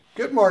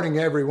Good morning,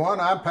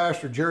 everyone. I'm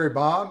Pastor Jerry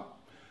Bond.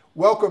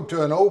 Welcome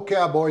to an old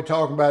cowboy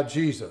talking about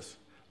Jesus.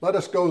 Let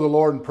us go to the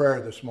Lord in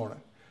prayer this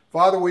morning.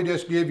 Father, we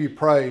just give you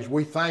praise.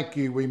 We thank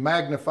you. We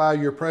magnify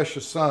your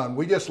precious Son.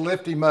 We just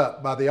lift him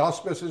up by the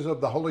auspices of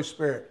the Holy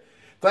Spirit.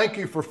 Thank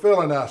you for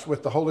filling us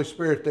with the Holy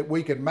Spirit that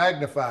we can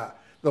magnify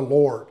the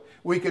Lord.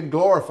 We can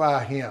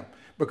glorify him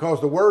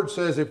because the word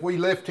says if we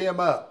lift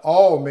him up,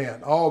 all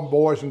men, all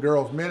boys and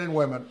girls, men and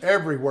women,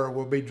 everywhere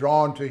will be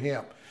drawn to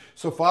him.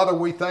 So, Father,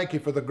 we thank you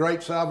for the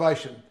great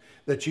salvation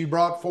that you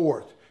brought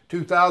forth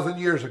 2,000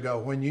 years ago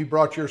when you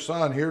brought your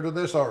Son here to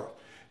this earth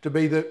to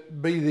be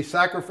the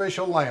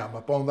sacrificial lamb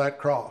upon that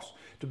cross,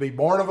 to be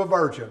born of a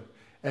virgin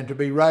and to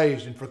be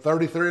raised, and for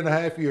 33 and a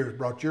half years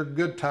brought your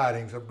good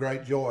tidings of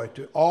great joy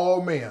to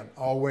all men,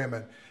 all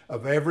women,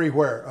 of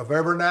everywhere, of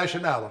every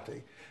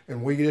nationality.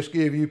 And we just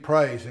give you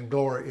praise and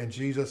glory in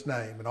Jesus'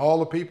 name. And all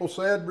the people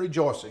said,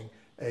 rejoicing,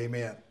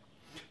 amen.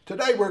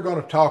 Today we're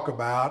going to talk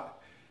about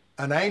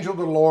an angel of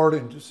the Lord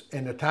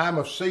in the time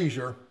of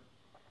seizure.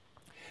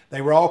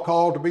 They were all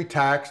called to be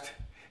taxed,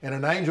 and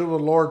an angel of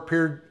the Lord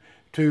appeared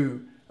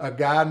to a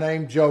guy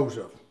named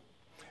Joseph.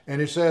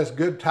 And it says,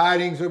 good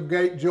tidings of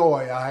great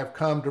joy I have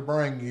come to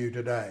bring you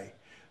today.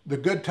 The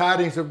good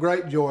tidings of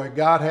great joy,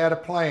 God had a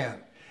plan.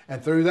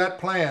 And through that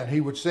plan,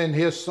 he would send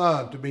his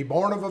Son to be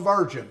born of a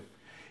virgin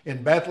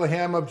in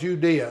Bethlehem of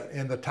Judea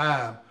in the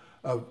time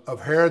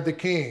of Herod the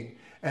king.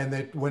 And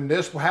that when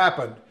this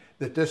happened,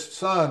 that this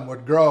Son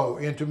would grow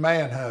into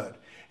manhood.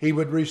 He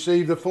would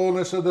receive the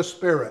fullness of the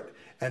Spirit,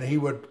 and he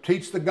would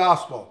teach the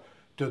gospel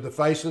to the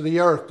face of the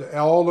earth, to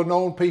all the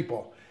known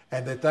people,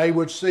 and that they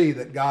would see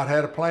that God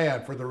had a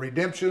plan for the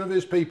redemption of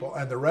his people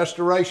and the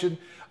restoration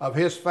of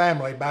his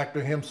family back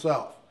to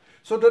himself.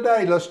 So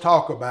today let's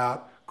talk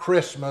about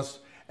Christmas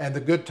and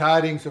the good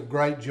tidings of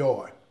great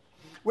joy.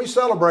 We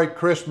celebrate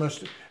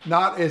Christmas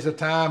not as a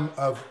time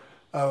of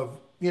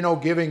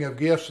giving of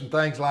gifts and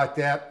things like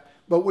that,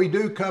 but we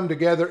do come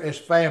together as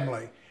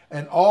family,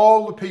 and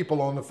all the people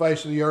on the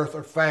face of the earth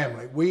are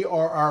family. We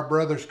are our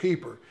brother's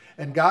keeper.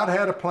 And God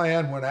had a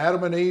plan when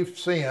Adam and Eve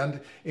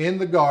sinned in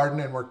the garden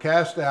and were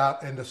cast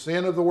out, and the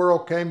sin of the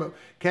world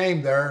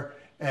came there.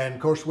 And of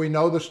course we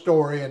know the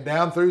story, and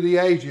down through the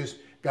ages,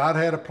 God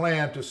had a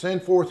plan to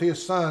send forth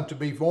his Son to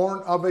be born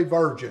of a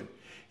virgin.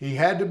 He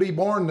had to be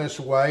born this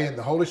way, and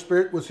the Holy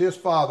Spirit was his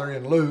father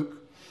in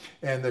Luke.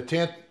 And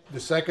the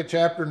second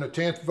chapter and the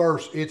 10th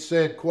verse, it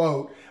said,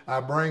 quote, I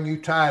bring you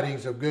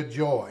tidings of good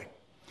joy.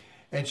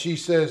 And she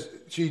says,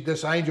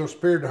 this angel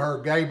appeared to her,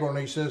 Gabriel, and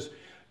he says,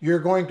 you're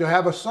going to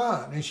have a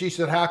son. And she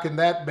said, how can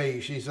that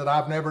be? She said,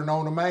 I've never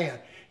known a man.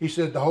 He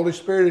said, the Holy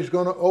Spirit is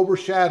going to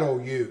overshadow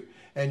you,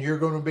 and you're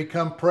going to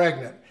become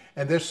pregnant.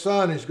 And this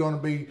son is going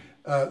to be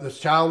the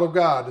child of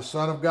God, the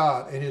Son of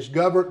God. And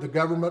the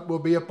government will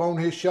be upon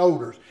his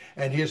shoulders,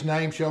 and his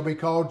name shall be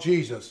called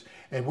Jesus,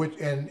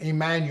 and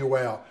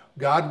Emmanuel,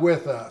 God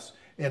with us.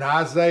 In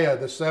Isaiah,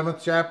 the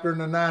 7th chapter and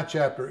the 9th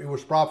chapter, it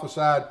was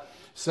prophesied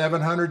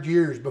 700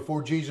 years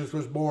before Jesus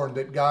was born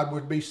that God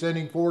would be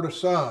sending forth a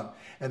son,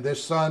 and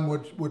this son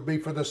would be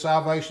for the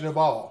salvation of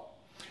all.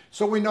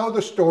 So we know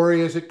the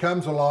story as it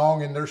comes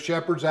along, and there's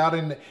shepherds out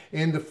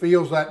in the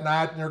fields that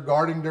night, and they're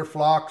guarding their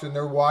flocks, and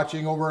they're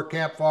watching over a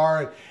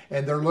campfire,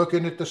 and they're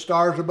looking at the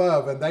stars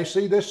above, and they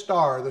see this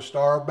star, the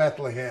Star of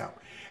Bethlehem.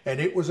 And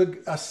it was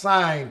a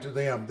sign to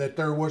them that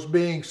there was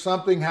being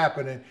something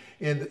happening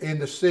in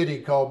the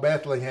city called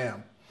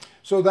Bethlehem.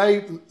 So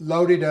they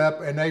loaded up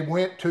and they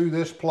went to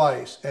this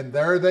place, and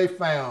there they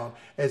found,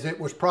 as it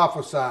was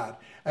prophesied,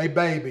 a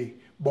baby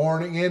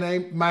born in a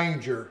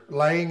manger,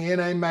 laying in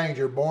a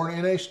manger, born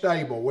in a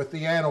stable with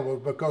the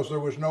animals, because there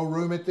was no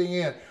room at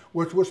the inn,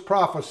 which was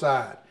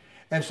prophesied.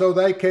 And so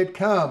they could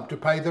come to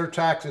pay their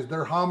taxes,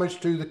 their homage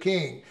to the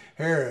king,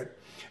 Herod.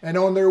 And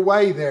on their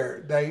way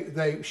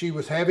there, she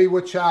was heavy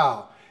with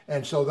child.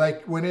 And so they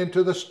went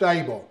into the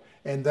stable,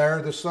 and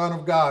there the Son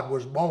of God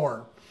was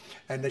born.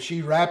 And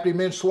she wrapped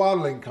him in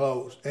swaddling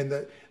clothes. And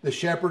the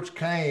shepherds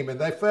came, and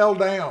they fell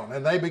down,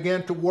 and they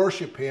began to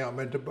worship him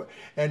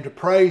and to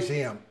praise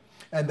him.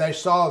 And they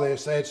saw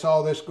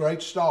this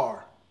great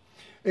star.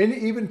 And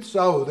even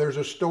so, there's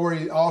a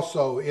story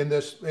also in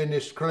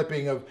this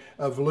clipping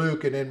of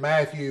Luke and in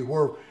Matthew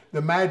where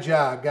the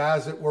Magi,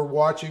 guys that were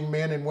watching,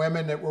 men and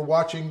women that were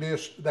watching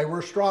this, they were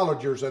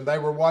astrologers, and they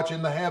were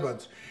watching the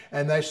heavens,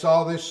 and they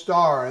saw this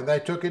star, and they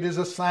took it as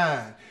a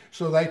sign.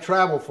 So they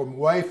traveled from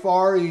way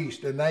far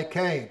east, and they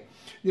came.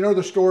 You know,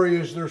 the story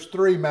is there's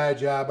 3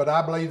 Magi, but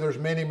I believe there's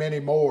many, many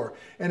more.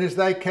 And as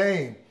they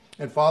came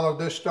and followed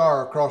this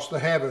star across the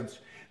heavens,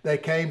 they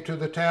came to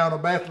the town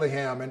of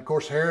Bethlehem. And of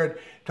course, Herod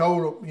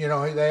told,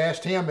 they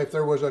asked him if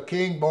there was a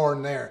king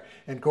born there.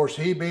 And of course,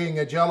 he being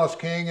a jealous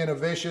king and a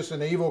vicious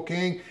and evil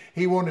king,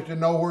 he wanted to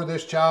know where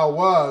this child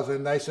was.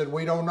 And they said,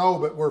 we don't know,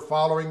 but we're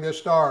following this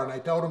star. And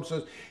they told him,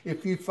 says,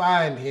 if you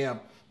find him,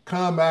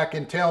 come back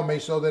and tell me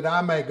so that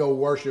I may go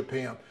worship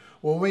him.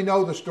 Well, we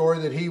know the story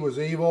that he was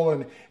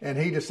evil, and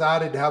he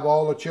decided to have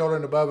all the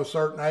children above a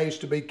certain age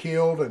to be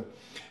killed.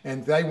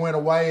 and they went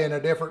away in a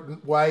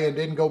different way and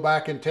didn't go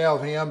back and tell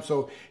him.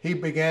 So he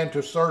began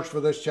to search for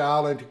this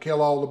child and to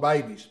kill all the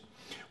babies.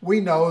 We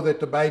know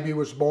that the baby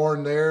was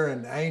born there,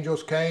 and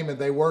angels came and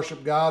they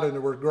worshiped God, and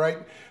there was great,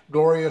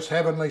 glorious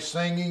heavenly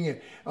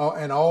singing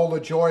and all the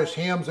joyous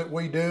hymns that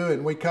we do.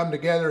 And we come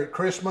together at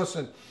Christmas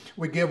and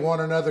we give one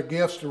another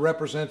gifts to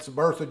represent the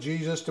birth of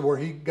Jesus, to where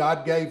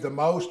God gave the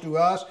most to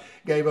us,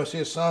 gave us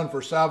his son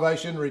for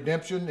salvation,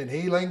 redemption, and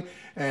healing,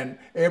 and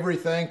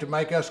everything to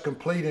make us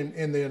complete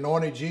in the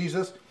anointed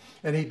Jesus.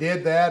 And he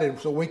did that, and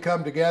so we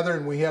come together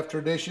and we have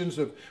traditions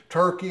of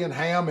turkey and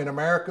ham. In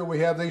America, we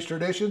have these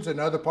traditions. In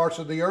other parts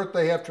of the earth,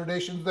 they have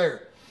traditions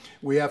there.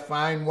 We have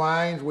fine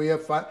wines. We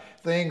have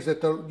things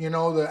that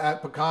the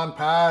pecan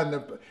pie and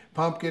the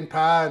pumpkin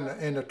pie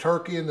and the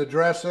turkey and the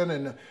dressing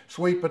and the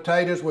sweet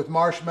potatoes with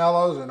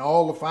marshmallows and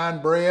all the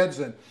fine breads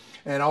and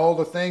all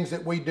the things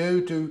that we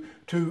do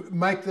to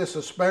make this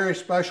a very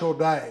special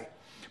day.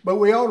 But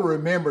we ought to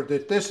remember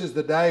that this is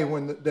the day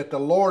that the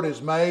Lord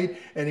has made,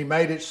 and he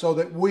made it so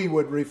that we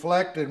would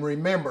reflect and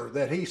remember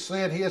that he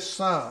sent his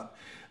son,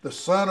 the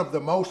Son of the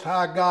Most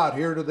High God,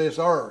 here to this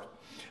earth.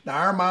 Now,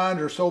 our minds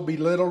are so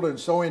belittled and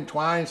so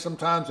entwined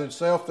sometimes in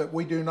self that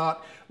we do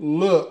not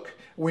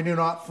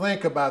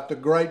think about the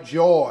great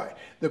joy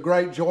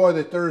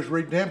that there is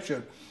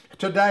redemption.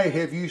 Today,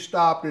 have you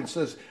stopped and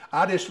says,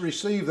 I just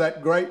received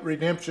that great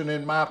redemption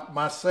in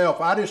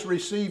myself. I just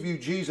receive you,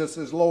 Jesus,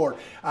 as Lord.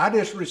 I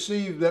just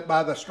received that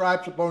by the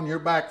stripes upon your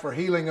back for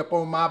healing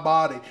upon my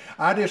body.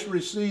 I just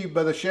received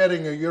by the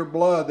shedding of your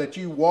blood that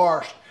you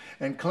washed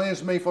and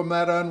cleanse me from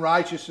that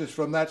unrighteousness,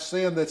 from that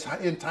sin that's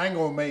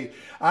entangled me.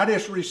 I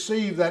just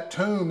received that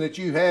tomb that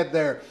you had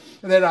there,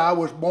 that I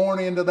was born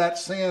into that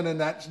sin and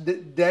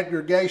that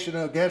degradation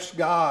against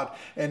God,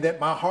 and that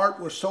my heart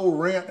was so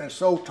rent and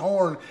so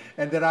torn,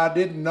 and that I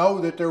didn't know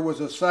that there was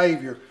a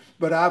Savior.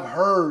 But I've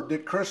heard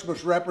that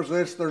Christmas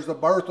represents there's the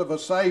birth of a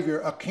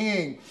Savior, a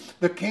King,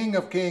 the King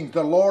of Kings,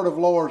 the Lord of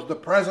Lords, the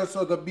presence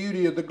of the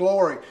beauty of the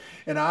glory.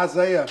 In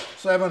Isaiah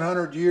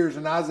 700 years,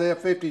 in Isaiah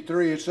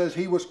 53, it says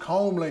he was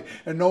comely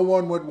and no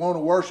one would want to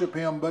worship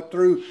him, but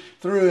through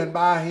and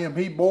by him,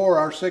 he bore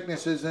our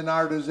sicknesses and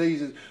our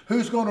diseases.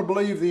 Who's going to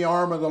believe the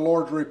arm of the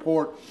Lord's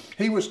report?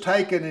 He was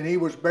taken and he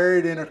was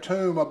buried in a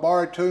tomb, a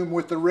borrowed tomb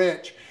with the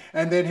rich,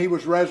 and then he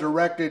was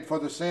resurrected for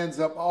the sins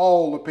of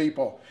all the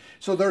people.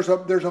 So there's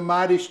a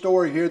mighty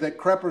story here that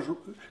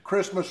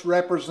Christmas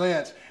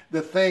represents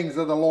the things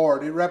of the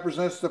Lord. It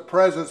represents the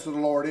presence of the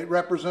Lord. It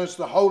represents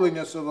the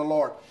holiness of the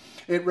Lord.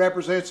 It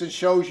represents and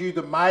shows you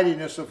the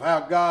mightiness of how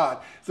God,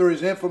 through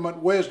his infinite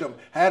wisdom,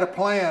 had a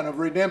plan of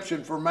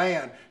redemption for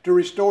man to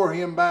restore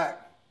him back.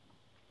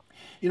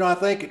 You know, I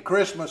think at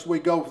Christmas we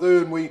go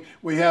through and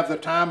we have the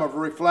time of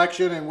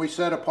reflection, and we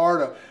set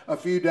apart a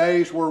few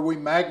days where we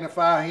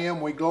magnify him,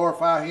 we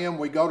glorify him,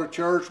 we go to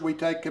church, we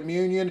take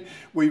communion,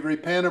 we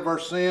repent of our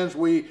sins,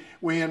 we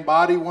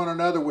embody one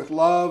another with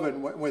love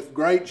and with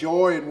great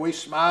joy, and we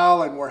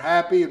smile and we're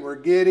happy and we're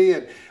giddy,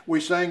 and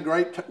we sing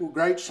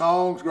great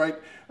songs, great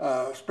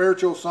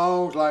spiritual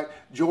songs like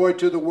Joy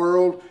to the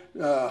World,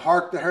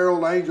 Hark the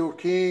Herald Angels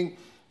King,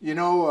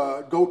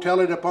 Go Tell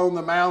It Upon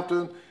the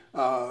Mountain,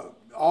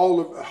 all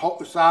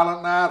of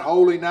Silent Night,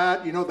 Holy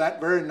Night, that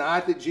very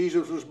night that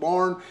Jesus was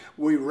born,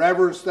 we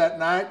reverence that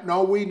night.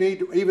 No, we need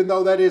to, even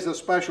though that is a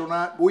special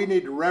night, we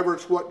need to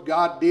reverence what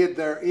God did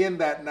there in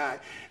that night.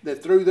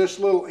 That through this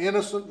little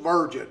innocent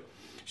virgin,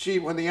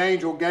 when the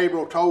angel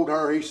Gabriel told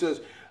her, he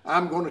says,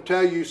 I'm going to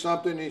tell you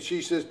something, and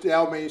she says,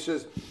 tell me, he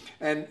says,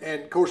 and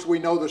of course we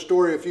know the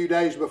story a few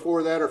days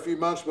before that, or a few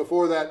months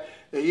before that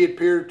he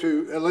appeared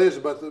to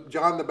Elizabeth,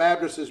 John the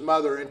Baptist's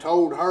mother, and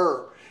told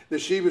her that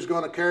she was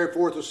going to carry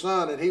forth a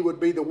son, and he would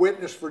be the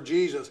witness for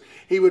Jesus.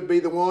 He would be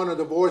the one of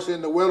the voice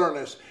in the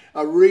wilderness,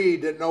 a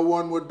reed that no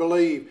one would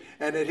believe,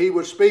 and that he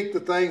would speak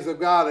the things of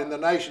God, and the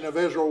nation of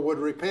Israel would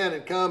repent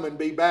and come and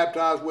be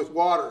baptized with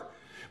water.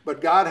 But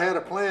God had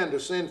a plan to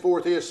send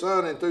forth his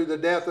son, and through the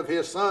death of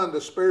his son,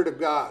 the Spirit of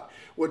God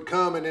would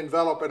come and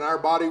envelop, and our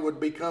body would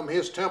become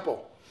his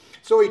temple.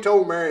 So he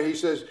told Mary, he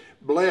says,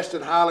 blessed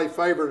and highly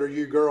favored are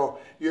you,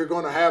 girl. You're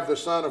going to have the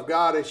Son of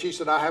God. And she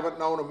said, I haven't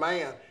known a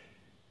man.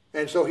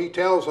 And so he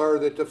tells her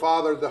that the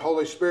Father, the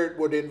Holy Spirit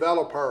would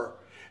envelop her.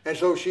 And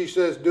so she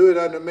says, do it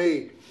unto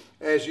me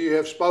as you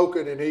have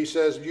spoken. And he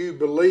says, you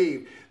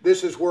believe.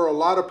 This is where a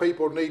lot of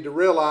people need to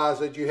realize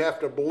that you have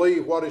to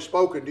believe what is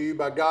spoken to you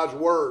by God's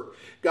Word.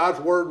 God's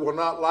Word will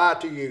not lie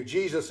to you.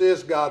 Jesus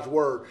is God's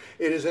Word.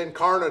 It is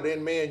incarnate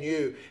in me and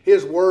you.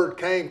 His Word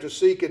came to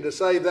seek and to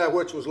save that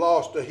which was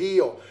lost, to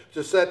heal,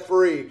 to set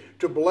free,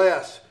 to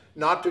bless,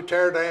 not to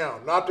tear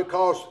down, not to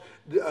cause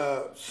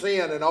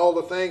sin and all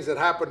the things that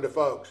happened to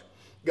folks.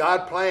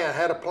 God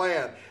had a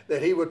plan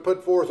that he would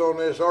put forth on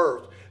this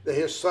earth, that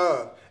his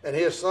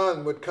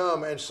son would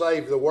come and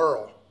save the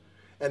world.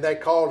 And they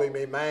called him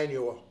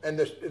Emmanuel. And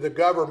the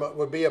government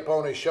would be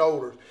upon his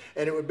shoulders.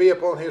 And it would be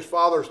upon his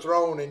father's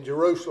throne in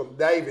Jerusalem,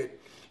 David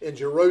in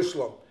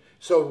Jerusalem.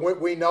 So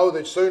we know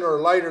that sooner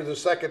or later, the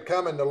second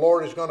coming, the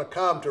Lord is going to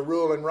come to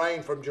rule and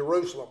reign from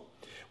Jerusalem.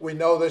 We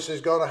know this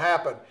is going to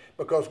happen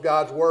because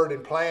God's word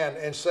and plan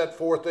and set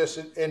forth this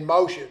in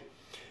motion.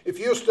 If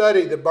you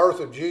study the birth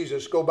of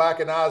Jesus, go back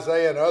in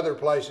Isaiah and other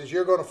places,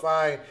 you're going to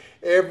find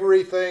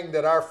everything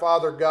that our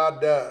Father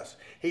God does.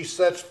 He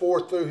sets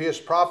forth through his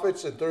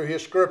prophets and through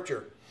his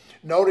scripture.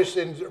 Notice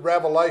in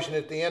Revelation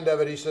at the end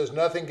of it, he says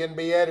nothing can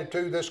be added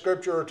to this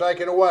scripture or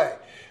taken away.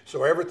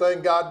 So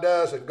everything God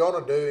does and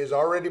going to do has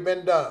already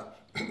been done.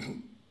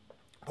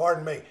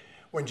 Pardon me.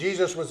 When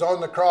Jesus was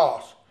on the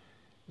cross,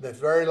 the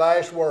very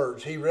last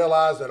words, he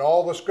realized that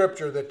all the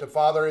scripture that the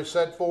Father had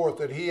set forth,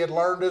 that he had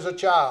learned as a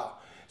child,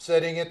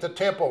 sitting at the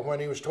temple when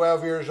he was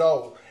 12 years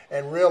old,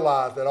 and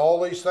realized that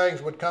all these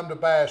things would come to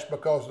pass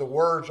because the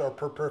words are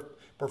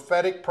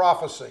prophetic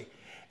prophecy.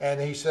 And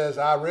he says,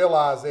 I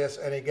realize this,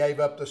 and he gave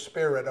up the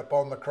Spirit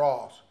upon the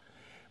cross.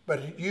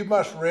 But you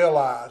must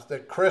realize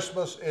that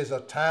Christmas is a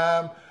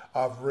time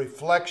of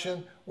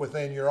reflection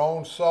within your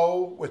own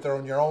soul,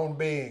 within your own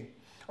being.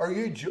 Are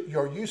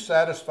you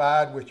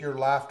satisfied with your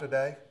life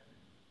today?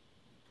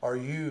 Are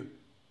you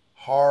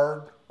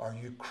hard? Are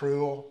you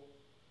cruel?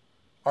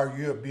 Are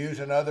you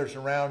abusing others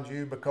around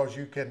you because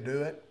you can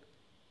do it?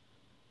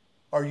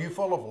 Are you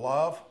full of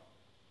love?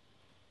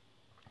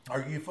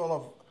 Are you full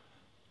of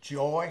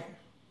joy?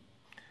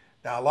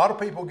 Now, a lot of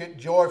people get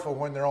joyful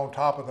when they're on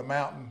top of the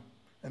mountain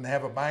and they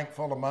have a bank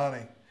full of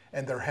money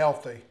and they're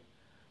healthy.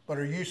 But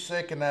are you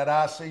sick in that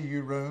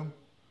ICU room,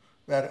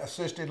 that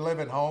assisted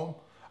living home,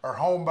 or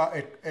home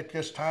at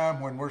this time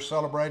when we're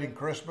celebrating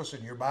Christmas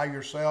and you're by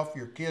yourself,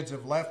 your kids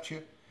have left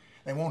you,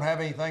 they won't have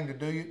anything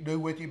to do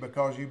with you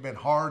because you've been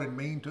hard and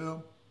mean to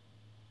them?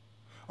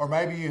 Or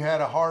maybe you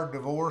had a hard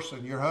divorce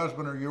and your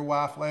husband or your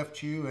wife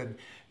left you and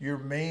you're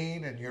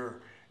mean and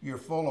you're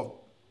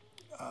full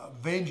of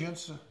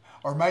vengeance.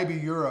 Or maybe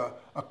you're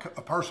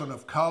a person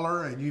of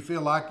color and you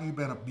feel like you've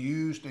been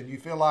abused and you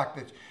feel like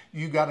that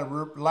you got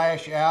to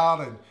lash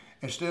out, and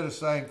instead of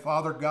saying,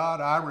 Father God,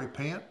 I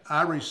repent,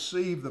 I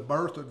receive the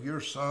birth of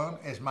your Son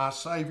as my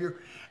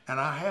Savior, and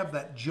I have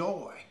that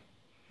joy.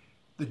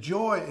 The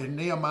joy in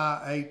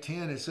Nehemiah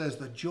 8:10, it says,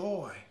 the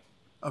joy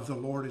of the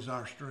Lord is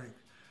our strength.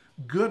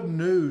 Good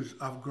news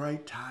of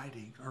great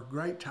tidings, or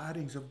great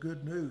tidings of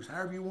good news,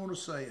 however you want to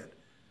say it.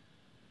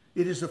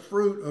 It is the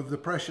fruit of the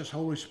precious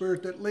Holy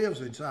Spirit that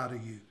lives inside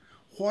of you.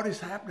 What is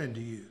happening to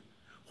you?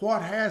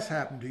 What has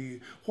happened to you?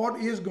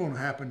 What is going to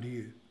happen to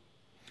you?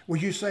 Will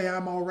you say,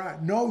 I'm all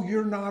right? No,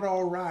 you're not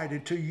all right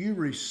until you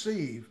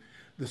receive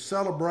the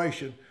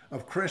celebration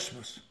of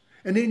Christmas.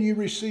 And then you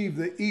receive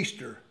the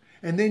Easter.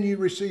 And then you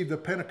receive the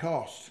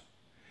Pentecost.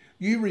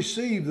 You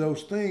receive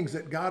those things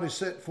that God has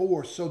set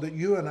forth so that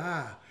you and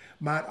I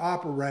might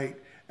operate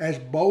as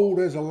bold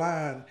as a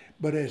lion,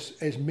 but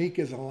as meek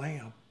as a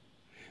lamb.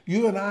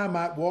 You and I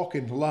might walk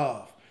in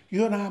love.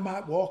 You and I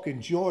might walk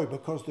in joy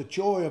because the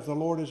joy of the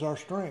Lord is our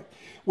strength.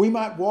 We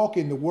might walk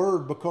in the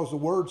Word because the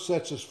Word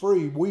sets us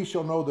free. We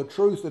shall know the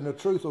truth and the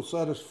truth will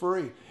set us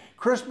free.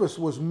 Christmas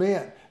was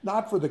meant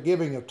not for the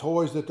giving of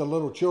toys that the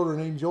little children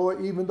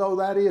enjoy, even though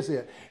that is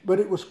it, but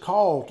it was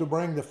called to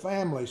bring the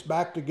families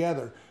back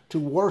together to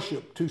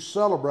worship, to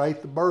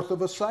celebrate the birth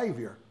of a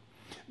Savior.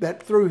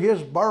 That through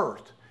his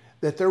birth,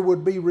 that there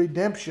would be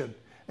redemption.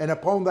 And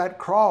upon that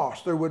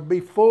cross, there would be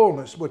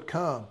fullness would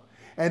come.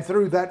 And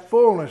through that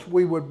fullness,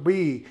 we would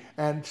be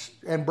and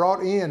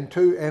brought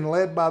into and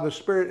led by the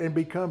Spirit and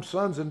become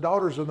sons and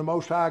daughters of the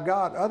Most High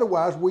God.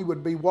 Otherwise, we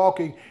would be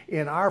walking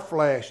in our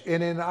flesh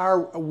and in our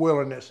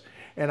willingness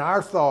and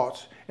our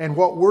thoughts and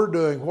what we're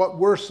doing, what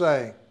we're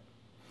saying.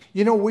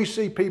 You know, we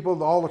see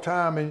people all the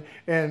time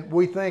and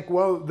we think,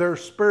 well, they're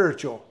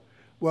spiritual.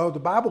 Well, the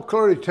Bible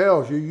clearly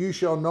tells you, you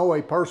shall know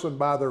a person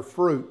by their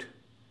fruit.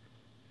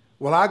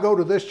 Well, I go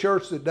to this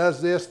church that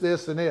does this,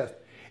 this, and this.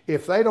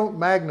 If they don't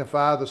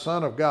magnify the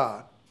Son of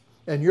God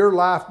and your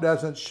life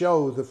doesn't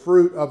show the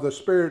fruit of the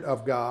Spirit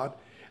of God,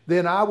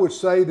 then I would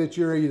say that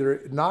you're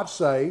either not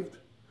saved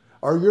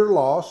or you're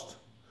lost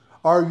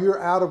or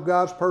you're out of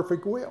God's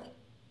perfect will.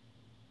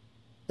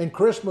 And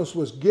Christmas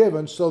was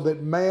given so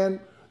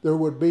that there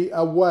would be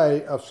a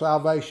way of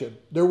salvation.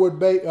 There would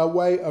be a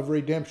way of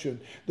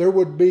redemption. There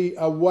would be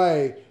a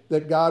way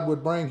that God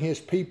would bring his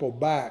people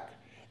back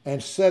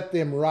and set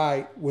them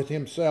right with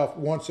himself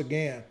once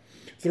again.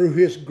 Through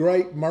his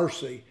great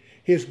mercy,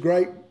 his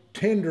great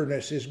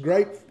tenderness, his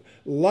great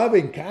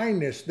loving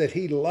kindness that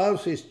he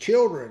loves his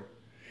children.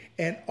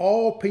 And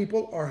all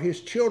people are his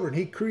children.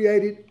 He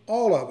created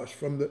all of us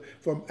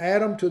from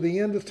Adam to the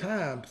end of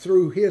time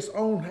through his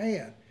own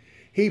hand.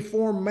 He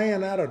formed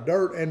man out of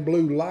dirt and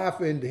blew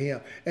life into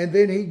him. And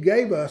then he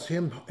gave us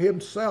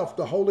himself,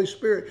 the Holy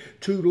Spirit,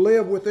 to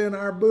live within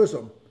our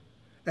bosom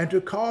and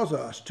to cause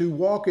us to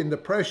walk in the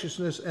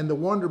preciousness and the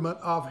wonderment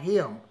of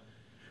him.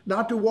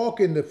 Not to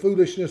walk in the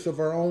foolishness of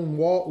our own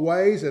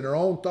ways and our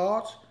own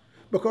thoughts,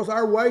 because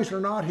our ways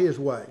are not his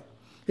way.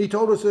 He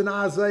told us in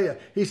Isaiah,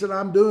 he said,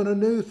 I'm doing a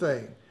new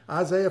thing.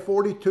 Isaiah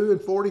 42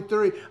 and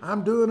 43,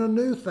 I'm doing a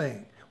new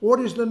thing. What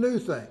is the new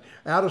thing?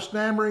 Out of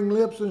stammering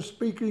lips and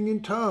speaking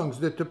in tongues,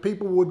 that the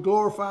people would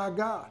glorify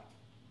God.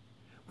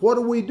 What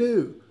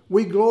do?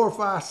 We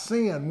glorify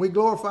sin. We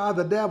glorify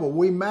the devil.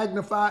 We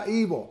magnify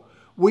evil.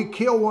 We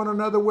kill one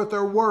another with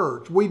our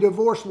words. We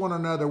divorce one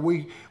another.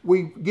 We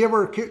give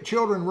our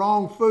children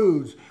wrong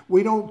foods.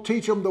 We don't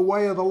teach them the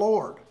way of the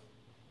Lord.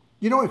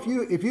 You know, if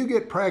you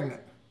get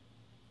pregnant,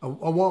 a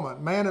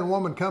woman, man and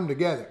woman come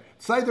together,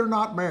 say they're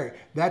not married,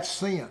 that's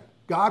sin.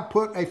 God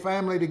put a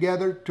family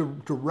together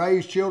to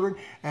raise children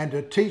and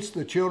to teach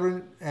the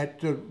children and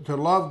to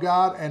love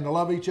God and to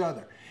love each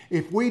other.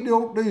 If we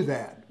don't do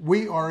that,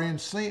 we are in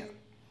sin.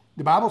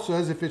 The Bible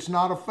says if it's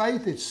not of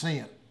faith, it's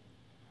sin.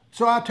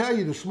 So I tell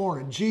you this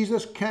morning,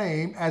 Jesus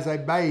came as a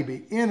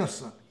baby,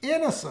 innocent,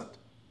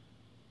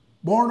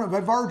 born of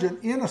a virgin,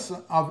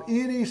 innocent of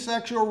any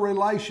sexual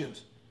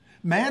relations.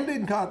 Man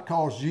did not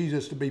cause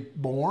Jesus to be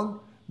born.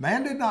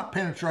 Man did not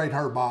penetrate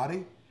her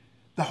body.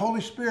 The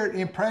Holy Spirit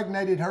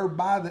impregnated her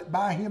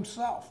by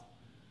himself.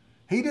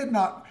 He did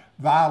not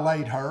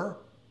violate her.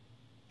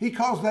 He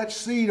caused that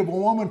seed of a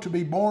woman to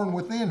be born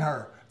within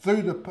her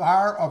through the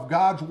power of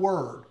God's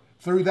word,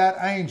 through that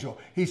angel.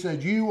 He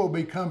said, you will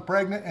become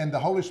pregnant and the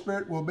Holy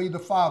Spirit will be the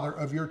father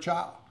of your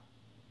child.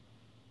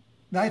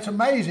 Now it's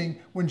amazing,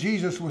 when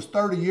Jesus was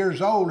 30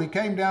 years old, he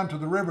came down to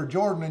the River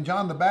Jordan and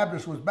John the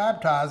Baptist was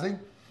baptizing.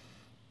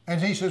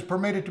 And he says,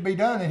 permit it to be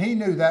done. And he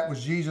knew that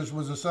was Jesus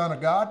was the Son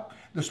of God.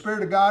 The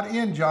Spirit of God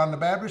in John the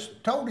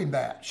Baptist told him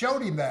that,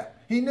 showed him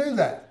that. He knew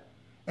that.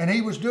 And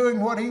he was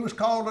doing what he was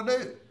called to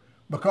do.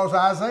 Because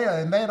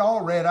Isaiah, and they'd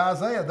all read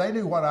Isaiah. They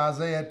knew what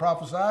Isaiah had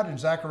prophesied, and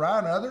Zechariah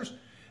and others.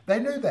 They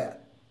knew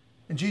that.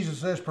 And Jesus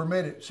says,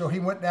 permit it. So he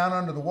went down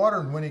under the water,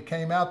 and when he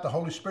came out, the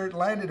Holy Spirit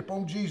landed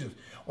upon Jesus.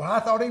 Well,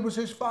 I thought he was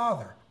his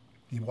father.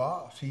 He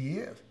was. He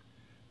is.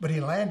 But he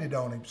landed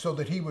on him so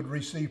that he would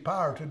receive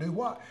power to do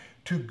what?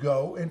 To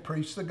go and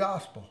preach the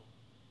gospel.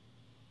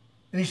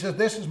 And he said,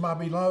 this is my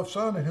beloved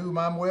Son in whom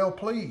I'm well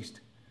pleased.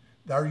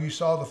 There you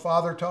saw the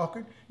Father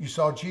talking, you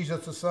saw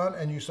Jesus the Son,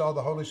 and you saw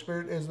the Holy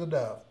Spirit as the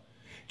dove.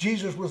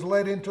 Jesus was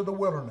led into the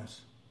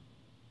wilderness.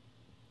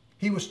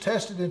 He was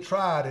tested and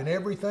tried in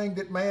everything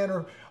that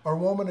man or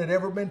woman had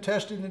ever been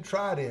tested and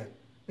tried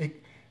in.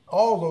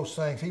 All those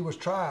things he was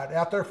tried.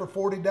 Out there for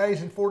 40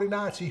 days and 40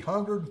 nights, he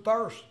hungered and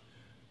thirsted.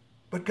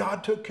 But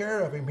God took care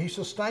of him. He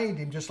sustained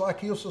him just like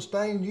he'll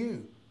sustain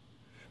you.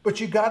 But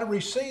you got to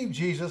receive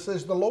Jesus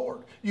as the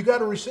Lord. You got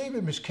to receive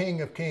him as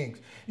King of Kings.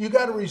 You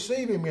got to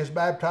receive him as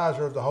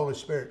baptizer of the Holy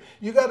Spirit.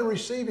 You got to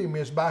receive him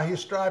as by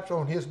his stripes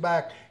on his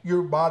back,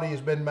 your body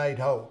has been made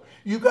whole.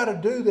 You got to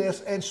do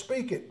this and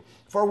speak it.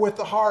 For with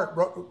the heart,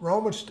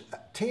 Romans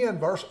 10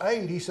 verse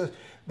 8, he says,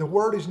 the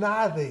word is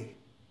nigh thee.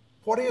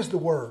 What is the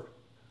word?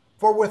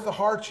 For with the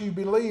heart you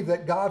believe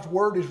that God's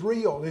word is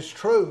real, is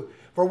true.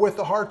 For with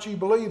the heart you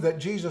believe that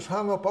Jesus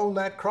hung upon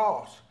that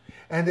cross,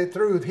 and that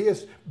through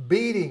his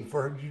beating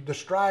for the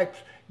stripes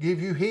give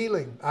you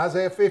healing.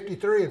 Isaiah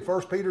 53 and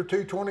 1 Peter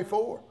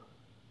 2:24.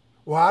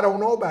 Well, I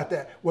don't know about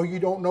that. Well, you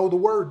don't know the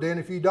word then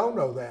if you don't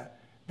know that.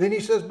 Then he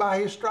says by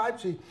his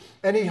stripes,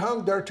 he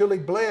hung there till he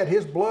bled.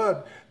 His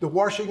blood, the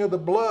washing of the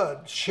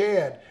blood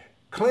shed,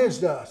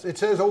 cleansed us. It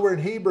says over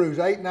in Hebrews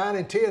 8, 9,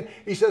 and 10,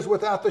 he says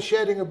without the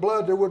shedding of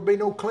blood there would be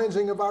no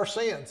cleansing of our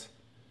sins.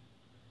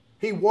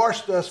 He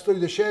washed us through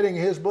the shedding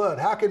of his blood.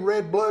 How can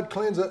red blood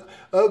cleanse an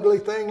ugly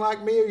thing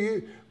like me or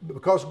you?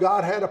 Because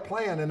God had a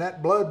plan, and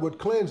that blood would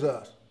cleanse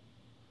us.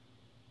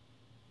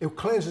 It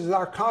cleanses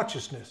our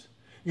consciousness.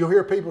 You'll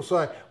hear people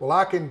say, well,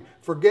 I can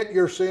forgive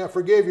your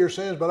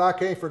sins, but I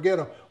can't forget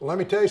them. Well, let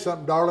me tell you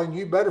something, darling.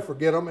 You better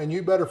forget them, and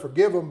you better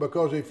forgive them,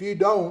 because if you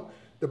don't,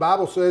 the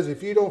Bible says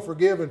if you don't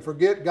forgive and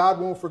forget, God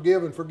won't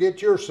forgive and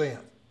forget your sins.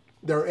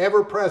 They're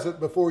ever present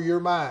before your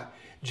mind.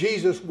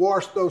 Jesus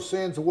washed those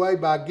sins away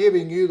by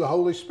giving you the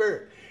Holy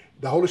Spirit.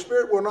 The Holy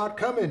Spirit will not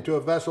come into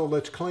a vessel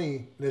that's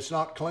clean, that's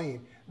not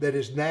clean, that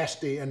is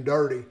nasty and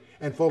dirty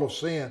and full of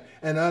sin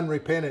and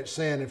unrepentant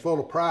sin and full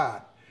of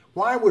pride.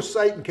 Why was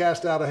Satan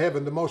cast out of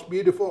heaven, the most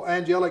beautiful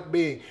angelic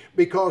being?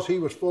 Because he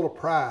was full of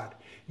pride.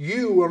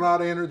 You will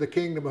not enter the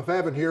kingdom of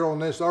heaven here on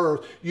this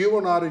earth. You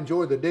will not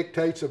enjoy the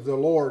dictates of the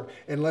Lord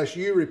unless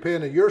you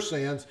repent of your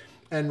sins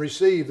and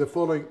receive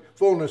the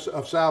fullness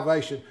of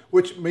salvation,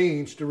 which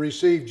means to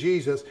receive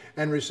Jesus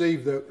and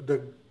receive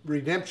the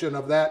redemption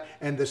of that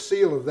and the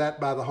seal of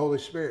that by the Holy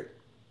Spirit.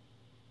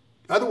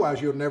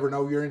 Otherwise, you'll never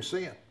know you're in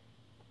sin.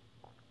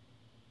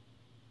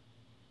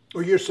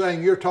 Or you're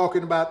saying you're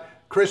talking about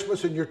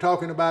Christmas and you're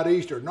talking about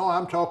Easter. No,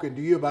 I'm talking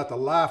to you about the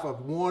life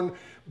of one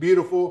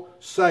beautiful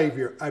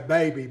Savior, a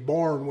baby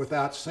born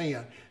without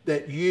sin,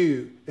 that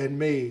you and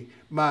me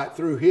might,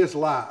 through his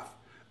life,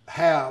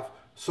 have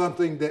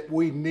something that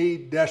we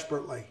need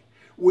desperately.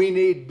 We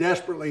need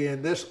desperately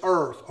in this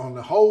earth, on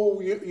the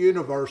whole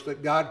universe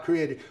that God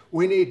created,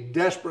 we need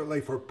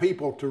desperately for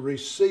people to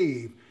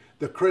receive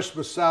the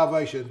Christmas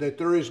salvation, that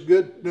there is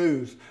good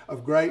news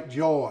of great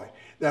joy,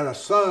 that a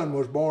son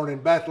was born in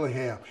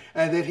Bethlehem,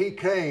 and that he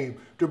came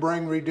to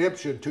bring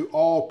redemption to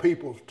all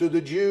peoples, to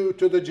the Jew,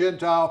 to the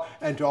Gentile,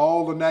 and to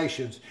all the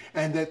nations,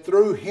 and that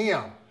through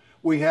him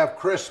we have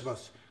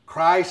Christmas,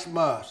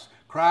 Christmas,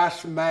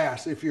 Christ's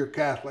Mass if you're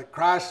Catholic,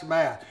 Christ's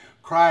Mass,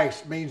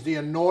 Christ means the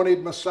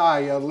anointed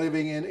Messiah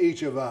living in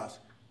each of us.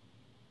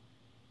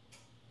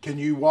 Can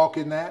you walk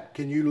in that?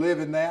 Can you live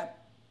in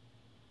that?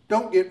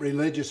 Don't get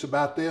religious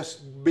about this.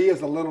 Be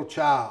as a little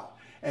child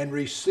and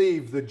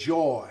receive the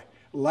joy.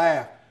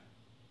 Laugh.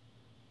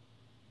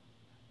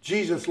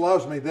 Jesus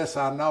loves me, this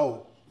I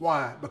know.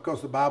 Why?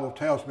 Because the Bible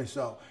tells me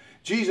so.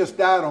 Jesus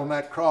died on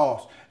that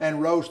cross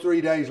and rose 3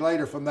 days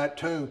later from that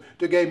tomb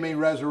to give me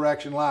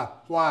resurrection life.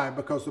 Why?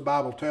 Because the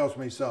Bible tells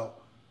me so.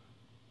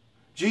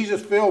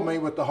 Jesus filled me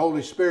with the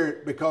Holy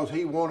Spirit because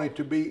he wanted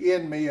to be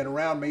in me and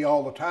around me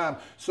all the time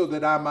so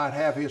that I might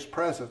have his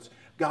presence.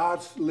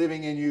 God's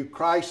living in you.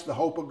 Christ, the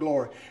hope of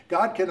glory.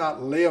 God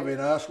cannot live in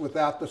us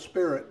without the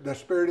Spirit. The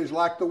Spirit is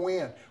like the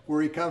wind.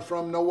 Where he comes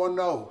from, no one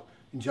knows.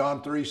 In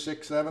John 3,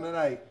 6, 7, and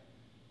 8.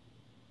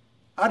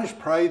 I just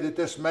pray that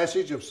this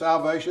message of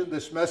salvation,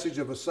 this message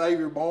of a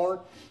Savior born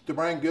to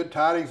bring good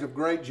tidings of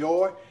great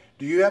joy.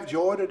 Do you have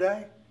joy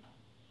today?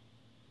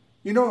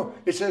 You know,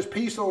 it says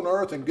peace on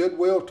earth and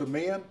goodwill to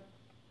men.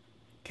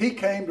 He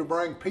came to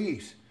bring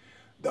peace.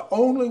 The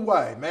only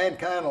way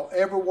mankind will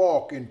ever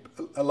walk in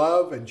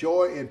love and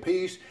joy and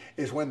peace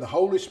is when the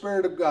Holy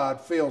Spirit of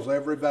God fills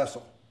every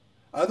vessel.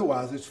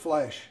 Otherwise, it's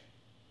flesh.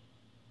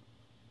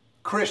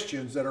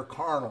 Christians that are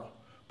carnal.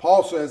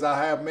 Paul says,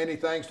 I have many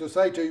things to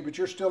say to you, but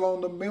you're still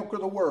on the milk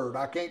of the Word.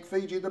 I can't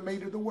feed you the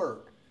meat of the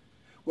Word.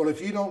 Well, if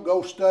you don't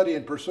go study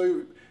and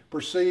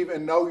perceive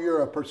and know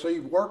you're a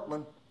perceived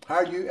workman, how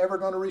are you ever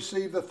going to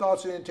receive the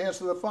thoughts and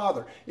intents of the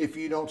Father if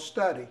you don't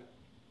study?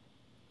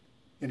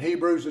 In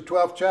Hebrews, the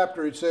 12th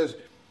chapter, it says,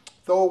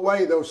 throw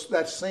away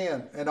that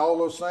sin and all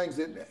those things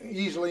that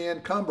easily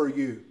encumber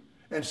you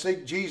and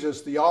seek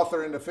Jesus, the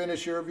author and the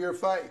finisher of your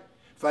faith.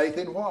 Faith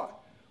in what?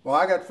 Well,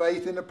 I got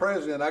faith in the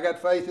president. I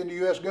got faith in the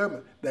U.S.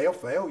 government. They'll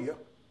fail you.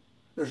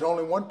 There's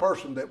only one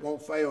person that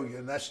won't fail you,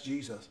 and that's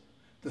Jesus,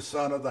 the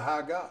Son of the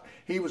high God.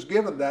 He was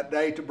given that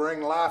day to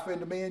bring life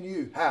into me and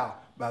you. How?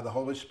 By the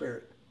Holy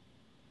Spirit.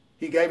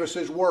 He gave us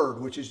his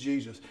word, which is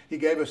Jesus. He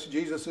gave us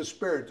Jesus' the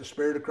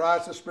Spirit of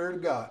Christ, the Spirit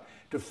of God,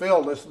 to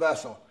fill this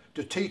vessel,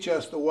 to teach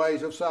us the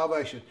ways of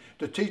salvation,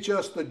 to teach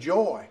us the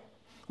joy.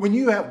 When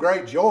you have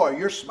great joy,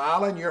 you're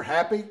smiling, you're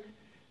happy,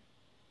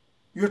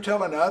 you're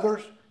telling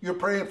others, you're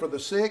praying for the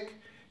sick,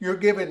 you're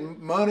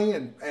giving money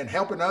and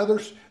helping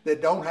others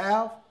that don't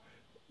have,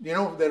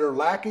 that are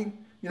lacking.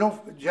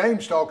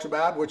 James talks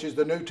about, which is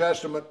the New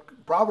Testament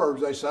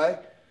Proverbs, they say.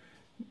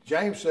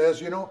 James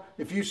says,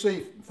 if you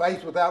see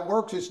faith without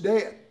works, it's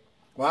dead.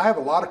 Well, I have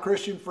a lot of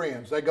Christian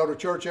friends. They go to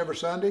church every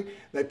Sunday.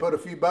 They put a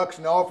few bucks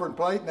in the offering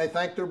plate and they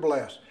think they're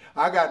blessed.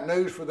 I got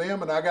news for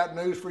them and I got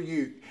news for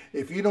you.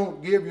 If you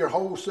don't give your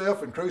whole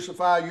self and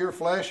crucify your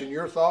flesh and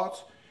your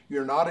thoughts,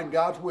 you're not in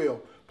God's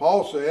will.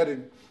 Paul said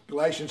in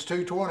Galatians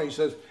 2:20, he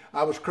says,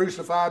 I was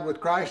crucified with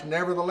Christ.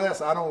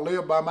 Nevertheless, I don't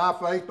live by my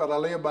faith, but I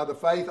live by the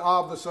faith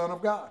of the Son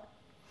of God.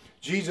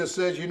 Jesus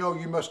says, you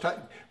must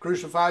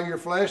crucify your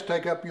flesh,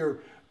 take up your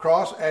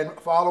cross, and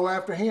follow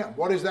after him.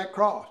 What is that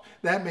cross?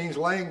 That means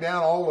laying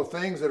down all the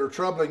things that are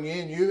troubling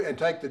in you and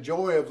take the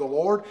joy of the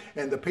Lord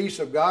and the peace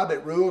of God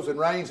that rules and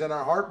reigns in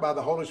our heart by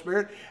the Holy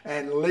Spirit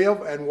and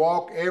live and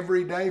walk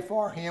every day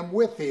for him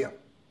with him.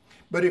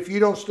 But if you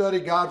don't study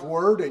God's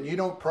word and you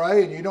don't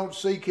pray and you don't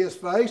seek his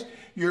face,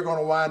 you're going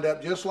to wind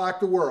up just like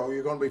the world.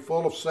 You're going to be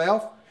full of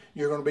self,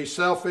 you're going to be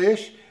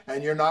selfish,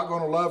 and you're not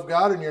going to love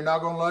God and you're not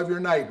going to love your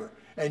neighbor.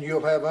 And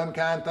you'll have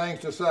unkind things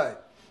to say.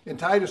 In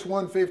Titus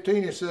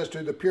 1:15 it says,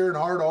 to the pure in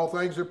heart all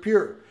things are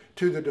pure.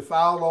 To the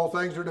defiled all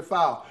things are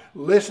defiled.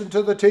 Listen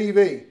to the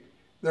TV.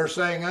 They're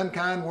saying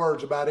unkind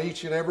words about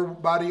each and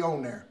everybody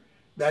on there.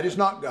 That is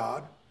not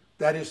God.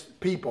 That is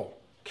people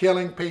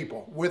killing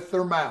people with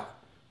their mouth.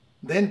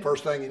 Then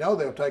first thing you know,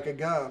 they'll take a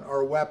gun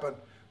or a weapon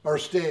or a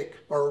stick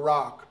or a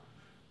rock,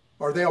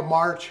 or they'll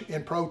march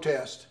in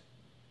protest.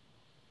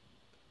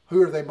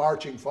 Who are they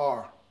marching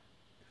for?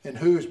 And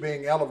who's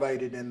being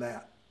elevated in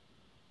that?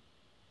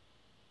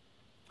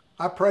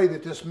 I pray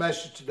that this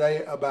message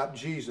today about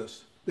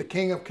Jesus, the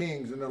King of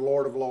Kings and the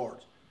Lord of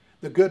Lords,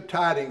 the good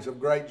tidings of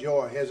great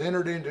joy, has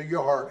entered into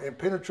your heart and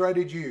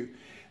penetrated you,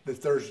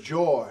 that there's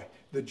joy.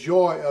 The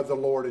joy of the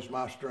Lord is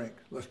my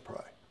strength. Let's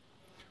pray.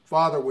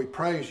 Father, we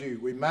praise you.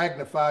 We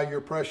magnify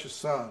your precious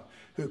Son,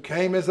 who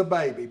came as a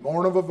baby,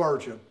 born of a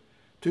virgin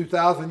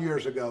 2,000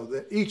 years ago,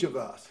 that each of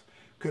us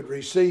could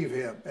receive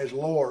him as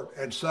Lord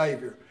and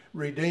Savior,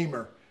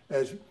 Redeemer,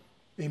 as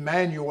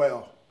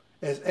Emmanuel,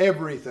 as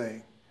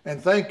everything.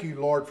 And thank you,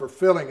 Lord, for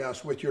filling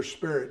us with your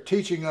Spirit,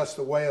 teaching us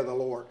the way of the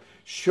Lord,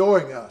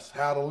 showing us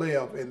how to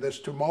live in this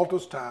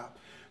tumultuous time,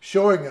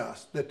 showing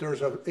us that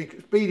there's an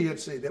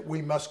expediency that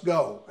we must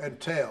go and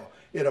tell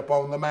it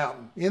upon the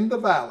mountain, in the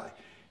valley,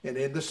 and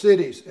in the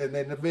cities, and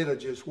in the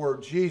villages where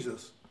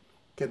Jesus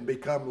can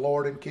become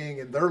Lord and King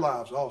in their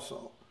lives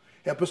also.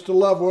 Help us to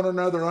love one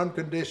another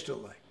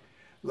unconditionally.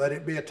 Let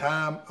it be a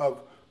time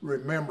of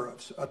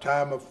remembrance, a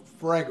time of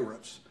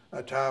fragrance,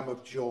 a time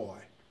of joy.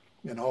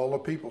 And all the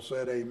people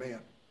said amen.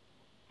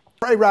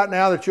 Pray right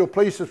now that you'll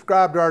please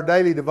subscribe to our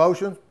daily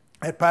devotion.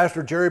 at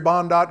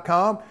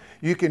PastorJerryBond.com.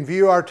 You can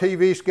view our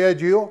TV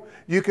schedule.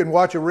 You can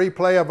watch a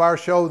replay of our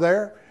show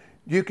there.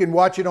 You can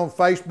watch it on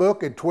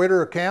Facebook and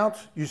Twitter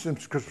accounts. You can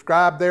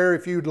subscribe there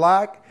if you'd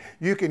like.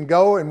 You can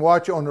go and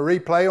watch on the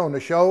replay on the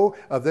show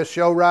of this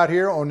show right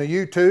here on the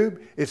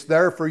YouTube. It's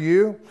there for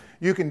you.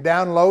 You can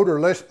download or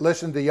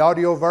listen to the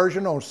audio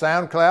version on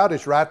SoundCloud.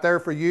 It's right there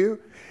for you.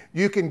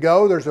 You can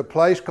go, there's a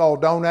place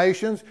called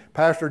Donations,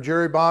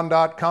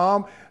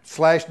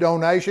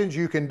 PastorJerryBond.com/donations.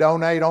 You can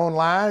donate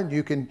online.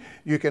 You can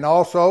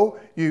also,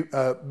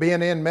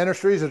 BNN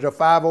Ministries is a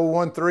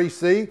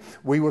 501(c)(3).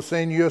 We will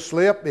send you a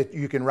slip.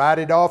 You can write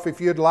it off if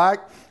you'd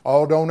like.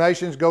 All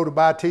donations go to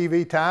buy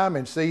TV time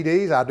and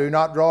CDs. I do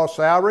not draw a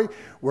salary.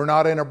 We're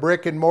not in a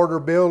brick and mortar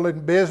building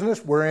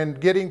business. We're in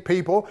getting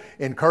people,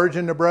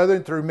 encouraging the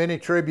brethren through many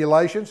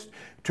tribulations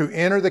to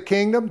enter the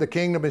kingdom. The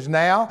kingdom is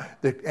now,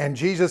 and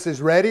Jesus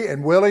is ready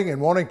and willing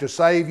and wanting to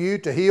save you,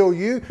 to heal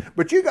you.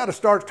 But you got to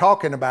start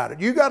talking about it.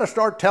 You got to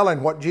start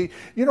telling what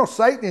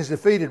Satan is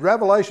defeated.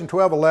 Revelation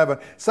 12:11.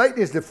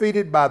 Satan is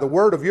defeated by the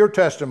word of your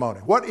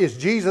testimony. What is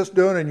Jesus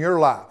doing in your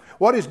life?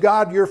 What is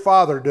God your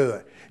Father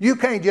doing? You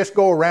can't just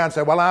go around and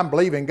say, well, I'm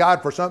believing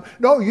God for something.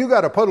 No, you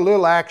got to put a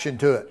little action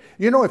to it.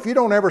 If you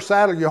don't ever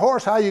saddle your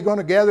horse, how are you going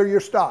to gather your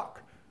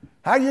stock?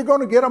 How are you going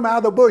to get them out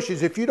of the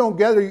bushes if you don't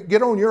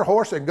get on your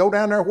horse and go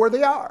down there where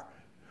they are?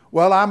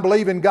 Well, I'm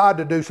believing God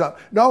to do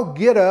something. No,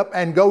 get up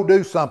and go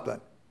do something.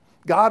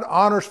 God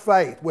honors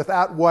faith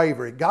without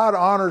wavering. God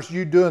honors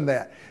you doing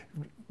that.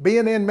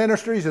 BNN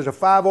Ministries is a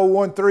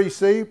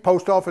 501(c)(3),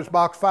 Post Office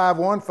Box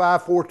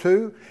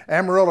 51542,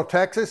 Amarillo,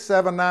 Texas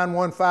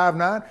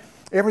 79159.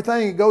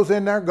 Everything that goes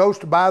in there goes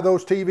to buy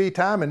those TV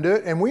time and do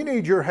it. And we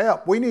need your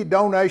help. We need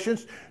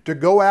donations to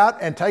go out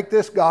and take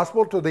this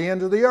gospel to the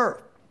ends of the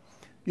earth.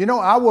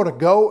 I want to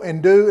go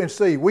and do and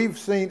see. We've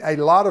seen a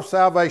lot of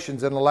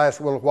salvations in the last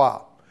little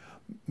while,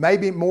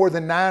 maybe more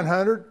than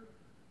 900.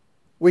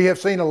 We have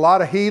seen a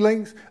lot of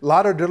healings, a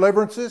lot of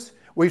deliverances.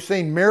 We've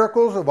seen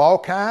miracles of all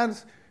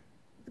kinds.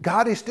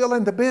 God is still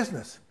in the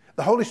business.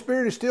 The Holy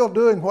Spirit is still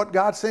doing what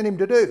God sent him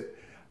to do.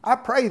 I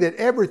pray that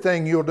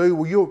everything you'll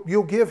do,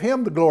 you'll give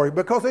him the glory,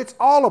 because it's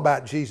all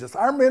about Jesus.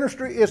 Our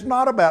ministry is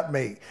not about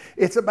me.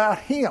 It's about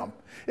him.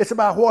 It's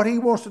about what he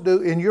wants to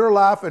do in your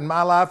life and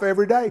my life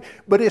every day.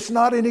 But it's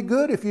not any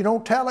good if you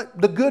don't tell it.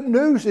 The good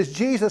news is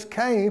Jesus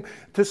came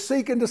to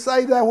seek and to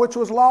save that which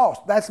was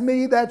lost. That's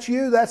me, that's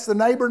you, that's the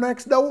neighbor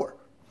next door.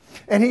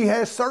 And he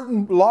has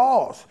certain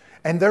laws,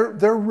 and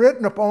they're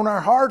written upon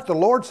our hearts. The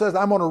Lord says,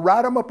 I'm going to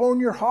write them upon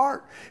your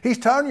heart. He's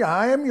telling you,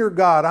 I am your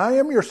God. I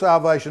am your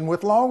salvation.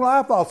 With long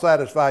life, I'll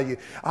satisfy you.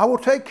 I will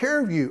take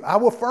care of you. I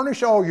will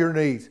furnish all your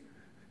needs.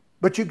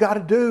 But you got to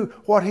do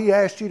what he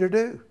asked you to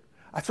do.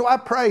 So I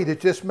pray that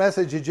this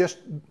message is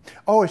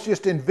it's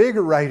just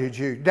invigorated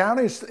you.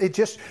 It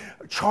just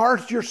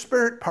charged your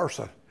spirit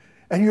person.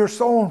 And you're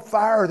so on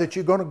fire that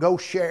you're going to go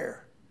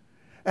share.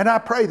 And I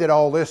pray that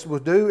all this will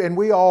do. And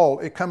we all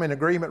come in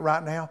agreement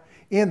right now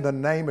in the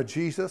name of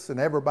Jesus. And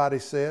everybody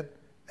said,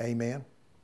 amen.